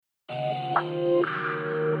I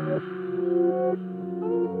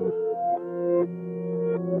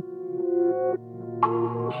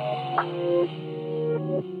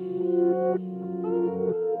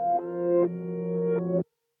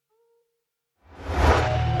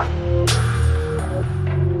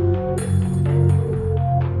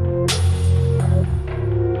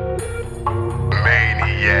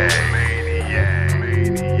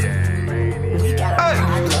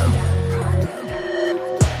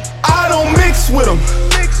don't mix with them,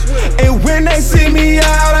 and when they see me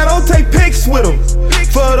out, I don't take pics with them.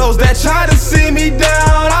 For those that try to see me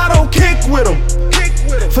down, I don't kick with them.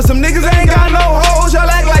 For some niggas that ain't got no hoes, y'all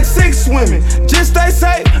act like 6 women. Just stay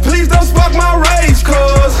safe, please don't spark my rage,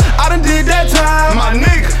 cause I done did that time, my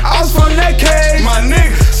nigga. I was from that cage, my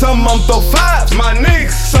nigga. Some of them throw 5s, my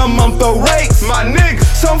niggas. Some of them throw rakes, my niggas.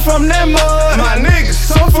 Some from that mud, my niggas.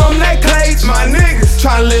 Some from that clay, my niggas.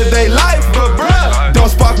 Tryna live they life, but bruh, don't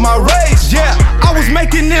spark my rage, yeah. I was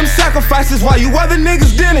making them sacrifices while you other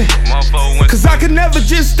niggas didn't. Cause I could never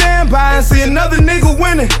just stand by and see another nigga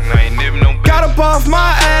winning. Got up off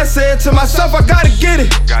my ass, said to myself, I gotta get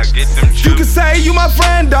it. You can say you my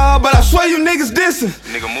friend, dawg, but I swear you niggas dissing.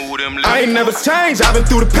 I ain't never changed, I've been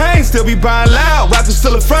through the pain. Still be buying loud, rapping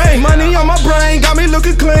still a frame. Money on my brain, got me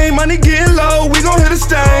looking clean. Money getting low, we gon' hit a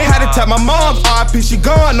stain. Had to tap my mom, RIP, she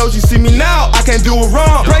gone. Know she see me now, I can't do it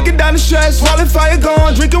wrong. Breaking down the stress, while the fire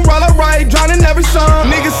gone. Drinking while I write, drowning every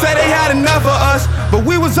song. Niggas say they had enough of us, but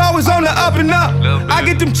we was always on the up and up. I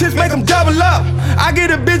get them chicks, make them double up. I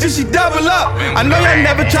get a bitch and she double up. I know y'all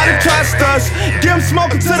never try to trust us. Give him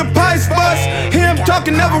smoking till the pipes bust. Hear him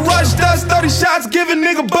talking, never rushed us. 30 shots, give a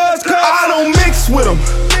nigga buzz, cause I don't mix with them.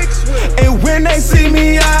 And when they see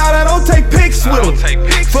me out, I don't take pics with them.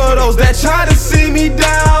 For those that try to see me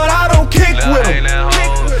down, I don't kick with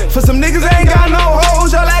them. For some niggas that ain't got no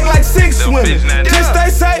hoes, y'all act like 6 women. Just stay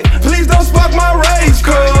safe, please don't spark my rage,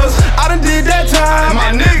 cause I done did that time,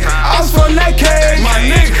 my nigga. I was from that cage, my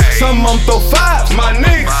nigga. Some of them throw 5s, my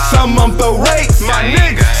nigga. Some of them throw rakes, my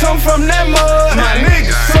nigga. Some from that mud, my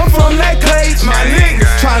nigga. Some from that clay, my nigga.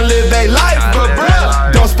 Tryna live they life, but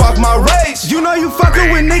bruh, don't spark my rage. You know you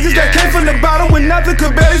fucking with niggas that came from the bottom when nothing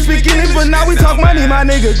could barely speak English, but now we talk money, my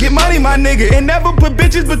nigga. Get money, my nigga. And never put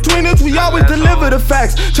bitches between us, we always deliver the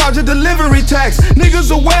facts. Charge a delivery tax.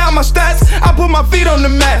 Niggas aware of my stats, I put my feet on the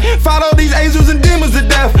mat. Fought all these angels and demons to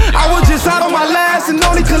death. I was just out on my last and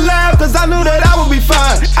only collab, cause I knew that I would be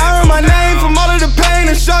fine. I earned my name from all of the pain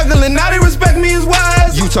and struggling, now they respect me as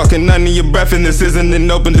wise. You talking under your breath and this isn't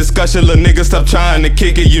an open discussion. Little nigga, stop trying to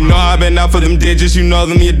kick it. You know I've been out for them digits, you know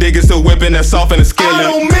them your diggers still whipping that soft and the skillet.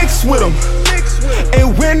 I don't mix with them,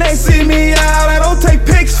 and when they see me out, I don't take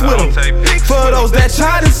pics with them. For those that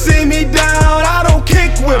try to see me down, I don't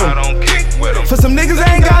kick with them. For some niggas that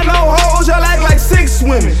ain't got no hoes, y'all act like 6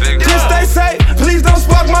 women. Just stay safe, please don't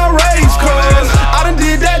spark my rage, cause I done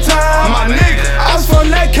did that time, my nigga. I was from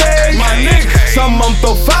that cage, my nigga. Some of them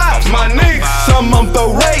throw 5s, my nigga. Some of them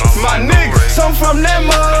throw rakes, my nigga. Some from that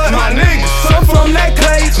mud, my nigga. Some from that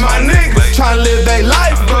clay, my nigga. Tryna live they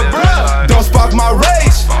life, but bruh, don't spark my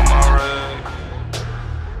rage.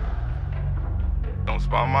 Don't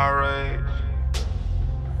spark my rage.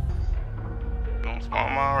 Don't spark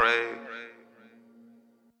my rage.